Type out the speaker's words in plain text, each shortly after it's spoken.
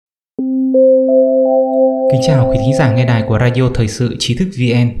Kính chào quý thính giả nghe đài của Radio Thời sự Trí thức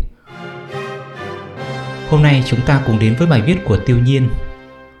VN. Hôm nay chúng ta cùng đến với bài viết của Tiêu Nhiên: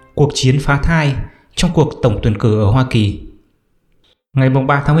 Cuộc chiến phá thai trong cuộc tổng tuyển cử ở Hoa Kỳ. Ngày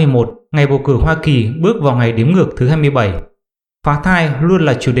 3 tháng 11, ngày bầu cử Hoa Kỳ bước vào ngày đếm ngược thứ 27. Phá thai luôn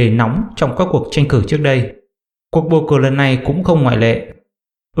là chủ đề nóng trong các cuộc tranh cử trước đây. Cuộc bầu cử lần này cũng không ngoại lệ.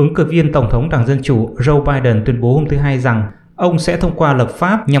 Ứng cử viên Tổng thống Đảng Dân Chủ Joe Biden tuyên bố hôm thứ Hai rằng ông sẽ thông qua lập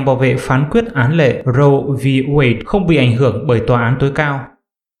pháp nhằm bảo vệ phán quyết án lệ Roe v. Wade không bị ảnh hưởng bởi tòa án tối cao.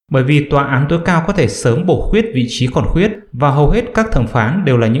 Bởi vì tòa án tối cao có thể sớm bổ khuyết vị trí còn khuyết và hầu hết các thẩm phán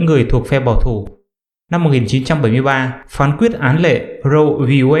đều là những người thuộc phe bảo thủ. Năm 1973, phán quyết án lệ Roe v.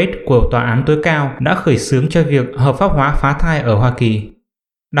 Wade của tòa án tối cao đã khởi xướng cho việc hợp pháp hóa phá thai ở Hoa Kỳ.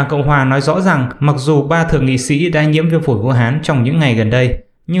 Đảng Cộng hòa nói rõ rằng mặc dù 3 thượng nghị sĩ đã nhiễm viêm phổi Vũ Hán trong những ngày gần đây,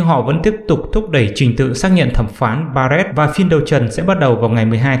 nhưng họ vẫn tiếp tục thúc đẩy trình tự xác nhận thẩm phán Barrett và phiên đầu trần sẽ bắt đầu vào ngày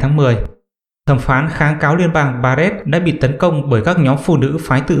 12 tháng 10. Thẩm phán kháng cáo liên bang Barrett đã bị tấn công bởi các nhóm phụ nữ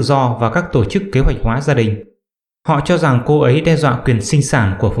phái tự do và các tổ chức kế hoạch hóa gia đình. Họ cho rằng cô ấy đe dọa quyền sinh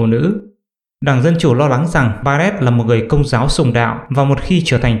sản của phụ nữ. Đảng Dân Chủ lo lắng rằng Barrett là một người công giáo sùng đạo và một khi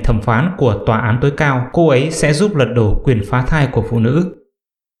trở thành thẩm phán của tòa án tối cao, cô ấy sẽ giúp lật đổ quyền phá thai của phụ nữ.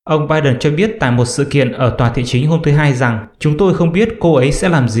 Ông Biden cho biết tại một sự kiện ở tòa thị chính hôm thứ Hai rằng chúng tôi không biết cô ấy sẽ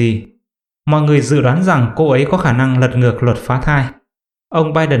làm gì. Mọi người dự đoán rằng cô ấy có khả năng lật ngược luật phá thai.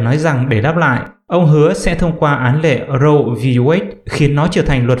 Ông Biden nói rằng để đáp lại, ông hứa sẽ thông qua án lệ Roe v. Wade khiến nó trở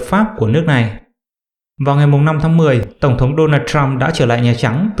thành luật pháp của nước này. Vào ngày 5 tháng 10, Tổng thống Donald Trump đã trở lại Nhà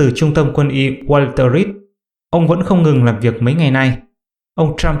Trắng từ trung tâm quân y Walter Reed. Ông vẫn không ngừng làm việc mấy ngày nay.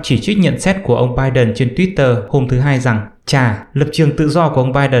 Ông Trump chỉ trích nhận xét của ông Biden trên Twitter hôm thứ Hai rằng lập trường tự do của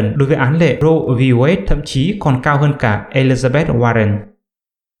ông Biden đối với án lệ Roe v. Wade thậm chí còn cao hơn cả Elizabeth Warren.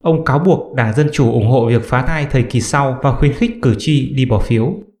 Ông cáo buộc Đảng Dân Chủ ủng hộ việc phá thai thời kỳ sau và khuyến khích cử tri đi bỏ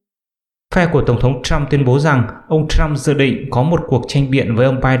phiếu. Phe của Tổng thống Trump tuyên bố rằng ông Trump dự định có một cuộc tranh biện với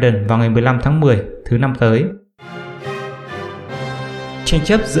ông Biden vào ngày 15 tháng 10, thứ Năm tới. Tranh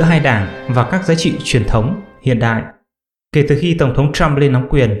chấp giữa hai đảng và các giá trị truyền thống, hiện đại. Kể từ khi Tổng thống Trump lên nắm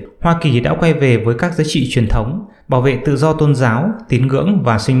quyền, Hoa Kỳ đã quay về với các giá trị truyền thống, bảo vệ tự do tôn giáo, tín ngưỡng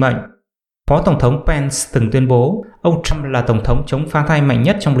và sinh mệnh. Phó Tổng thống Pence từng tuyên bố ông Trump là Tổng thống chống phá thai mạnh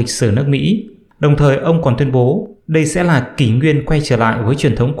nhất trong lịch sử nước Mỹ. Đồng thời ông còn tuyên bố đây sẽ là kỷ nguyên quay trở lại với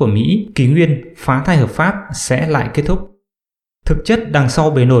truyền thống của Mỹ, kỷ nguyên phá thai hợp pháp sẽ lại kết thúc. Thực chất đằng sau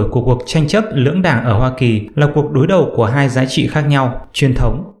bề nổi của cuộc tranh chấp lưỡng đảng ở Hoa Kỳ là cuộc đối đầu của hai giá trị khác nhau, truyền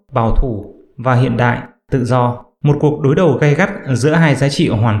thống, bảo thủ và hiện đại, tự do. Một cuộc đối đầu gay gắt giữa hai giá trị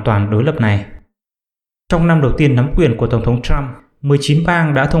hoàn toàn đối lập này. Trong năm đầu tiên nắm quyền của Tổng thống Trump, 19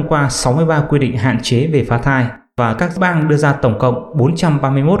 bang đã thông qua 63 quy định hạn chế về phá thai và các bang đưa ra tổng cộng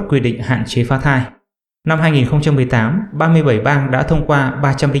 431 quy định hạn chế phá thai. Năm 2018, 37 bang đã thông qua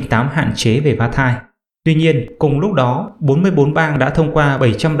 308 hạn chế về phá thai. Tuy nhiên, cùng lúc đó, 44 bang đã thông qua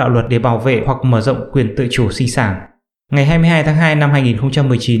 700 đạo luật để bảo vệ hoặc mở rộng quyền tự chủ sinh sản. Ngày 22 tháng 2 năm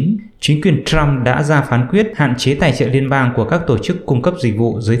 2019, chính quyền Trump đã ra phán quyết hạn chế tài trợ liên bang của các tổ chức cung cấp dịch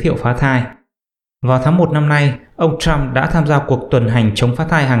vụ giới thiệu phá thai. Vào tháng 1 năm nay, ông Trump đã tham gia cuộc tuần hành chống phá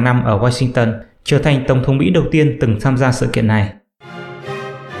thai hàng năm ở Washington, trở thành Tổng thống Mỹ đầu tiên từng tham gia sự kiện này.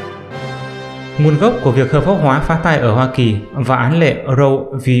 Nguồn gốc của việc hợp pháp hóa phá thai ở Hoa Kỳ và án lệ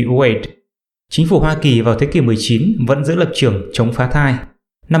Roe v. Wade. Chính phủ Hoa Kỳ vào thế kỷ 19 vẫn giữ lập trường chống phá thai.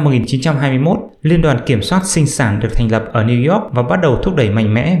 Năm 1921, Liên đoàn Kiểm soát Sinh sản được thành lập ở New York và bắt đầu thúc đẩy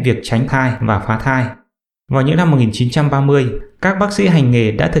mạnh mẽ việc tránh thai và phá thai. Vào những năm 1930, các bác sĩ hành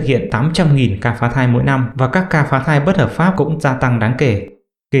nghề đã thực hiện 800.000 ca phá thai mỗi năm và các ca phá thai bất hợp pháp cũng gia tăng đáng kể.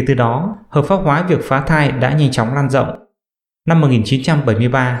 Kể từ đó, hợp pháp hóa việc phá thai đã nhanh chóng lan rộng. Năm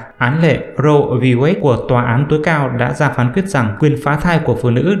 1973, án lệ Roe v. Wade của Tòa án tối cao đã ra phán quyết rằng quyền phá thai của phụ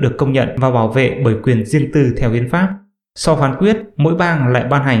nữ được công nhận và bảo vệ bởi quyền riêng tư theo hiến pháp. Sau phán quyết, mỗi bang lại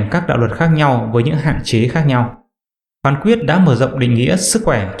ban hành các đạo luật khác nhau với những hạn chế khác nhau. Phán quyết đã mở rộng định nghĩa sức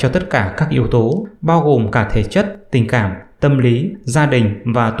khỏe cho tất cả các yếu tố, bao gồm cả thể chất, tình cảm, tâm lý, gia đình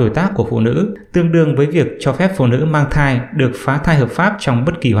và tuổi tác của phụ nữ, tương đương với việc cho phép phụ nữ mang thai được phá thai hợp pháp trong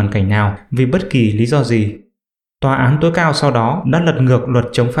bất kỳ hoàn cảnh nào, vì bất kỳ lý do gì. Tòa án tối cao sau đó đã lật ngược luật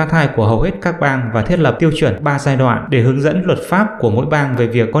chống phá thai của hầu hết các bang và thiết lập tiêu chuẩn 3 giai đoạn để hướng dẫn luật pháp của mỗi bang về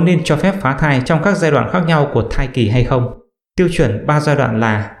việc có nên cho phép phá thai trong các giai đoạn khác nhau của thai kỳ hay không. Tiêu chuẩn 3 giai đoạn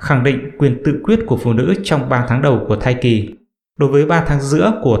là khẳng định quyền tự quyết của phụ nữ trong 3 tháng đầu của thai kỳ. Đối với 3 tháng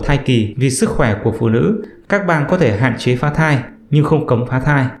giữa của thai kỳ vì sức khỏe của phụ nữ, các bang có thể hạn chế phá thai nhưng không cấm phá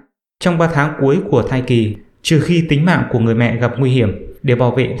thai. Trong 3 tháng cuối của thai kỳ, trừ khi tính mạng của người mẹ gặp nguy hiểm, để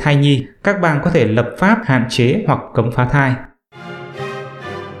bảo vệ thai nhi, các bang có thể lập pháp hạn chế hoặc cấm phá thai.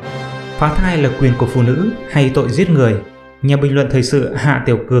 Phá thai là quyền của phụ nữ hay tội giết người? Nhà bình luận thời sự Hạ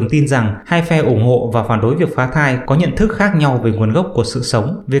Tiểu Cường tin rằng hai phe ủng hộ và phản đối việc phá thai có nhận thức khác nhau về nguồn gốc của sự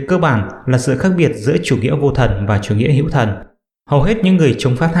sống, về cơ bản là sự khác biệt giữa chủ nghĩa vô thần và chủ nghĩa hữu thần. Hầu hết những người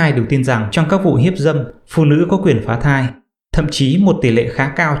chống phá thai đều tin rằng trong các vụ hiếp dâm, phụ nữ có quyền phá thai. Thậm chí một tỷ lệ khá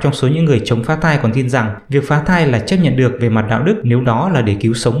cao trong số những người chống phá thai còn tin rằng việc phá thai là chấp nhận được về mặt đạo đức nếu đó là để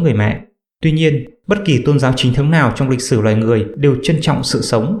cứu sống người mẹ. Tuy nhiên, bất kỳ tôn giáo chính thống nào trong lịch sử loài người đều trân trọng sự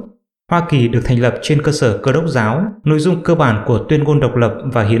sống. Hoa Kỳ được thành lập trên cơ sở Cơ đốc giáo, nội dung cơ bản của tuyên ngôn độc lập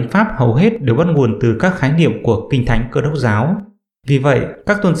và hiến pháp hầu hết đều bắt nguồn từ các khái niệm của Kinh Thánh Cơ đốc giáo. Vì vậy,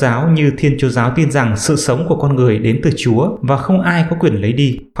 các tôn giáo như Thiên Chúa giáo tin rằng sự sống của con người đến từ Chúa và không ai có quyền lấy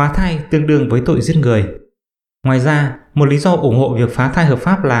đi, phá thai tương đương với tội giết người. Ngoài ra, một lý do ủng hộ việc phá thai hợp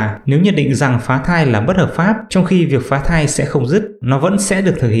pháp là nếu nhận định rằng phá thai là bất hợp pháp, trong khi việc phá thai sẽ không dứt, nó vẫn sẽ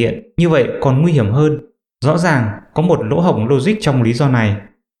được thực hiện, như vậy còn nguy hiểm hơn. Rõ ràng, có một lỗ hổng logic trong lý do này.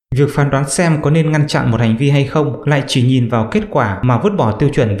 Việc phán đoán xem có nên ngăn chặn một hành vi hay không lại chỉ nhìn vào kết quả mà vứt bỏ tiêu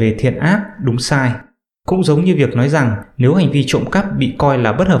chuẩn về thiện ác, đúng sai. Cũng giống như việc nói rằng nếu hành vi trộm cắp bị coi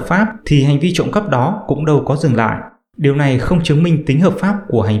là bất hợp pháp thì hành vi trộm cắp đó cũng đâu có dừng lại. Điều này không chứng minh tính hợp pháp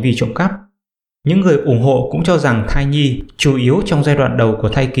của hành vi trộm cắp. Những người ủng hộ cũng cho rằng thai nhi, chủ yếu trong giai đoạn đầu của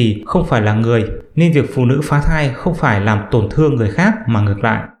thai kỳ, không phải là người, nên việc phụ nữ phá thai không phải làm tổn thương người khác mà ngược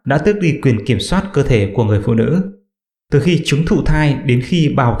lại, đã tước đi quyền kiểm soát cơ thể của người phụ nữ. Từ khi chúng thụ thai đến khi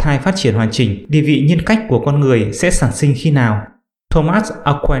bào thai phát triển hoàn chỉnh, địa vị nhân cách của con người sẽ sản sinh khi nào? Thomas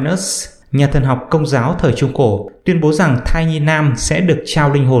Aquinas, nhà thần học Công giáo thời Trung Cổ, tuyên bố rằng thai nhi nam sẽ được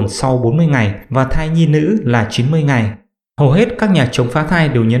trao linh hồn sau 40 ngày và thai nhi nữ là 90 ngày. Hầu hết các nhà chống phá thai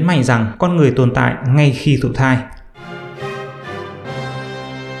đều nhấn mạnh rằng con người tồn tại ngay khi thụ thai.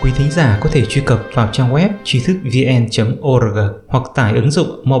 Quý thính giả có thể truy cập vào trang web trí thức vn.org hoặc tải ứng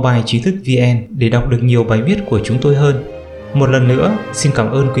dụng mobile trí thức vn để đọc được nhiều bài viết của chúng tôi hơn. Một lần nữa, xin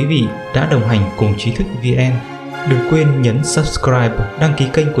cảm ơn quý vị đã đồng hành cùng trí thức vn. Đừng quên nhấn subscribe, đăng ký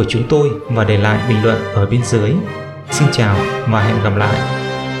kênh của chúng tôi và để lại bình luận ở bên dưới. Xin chào và hẹn gặp lại!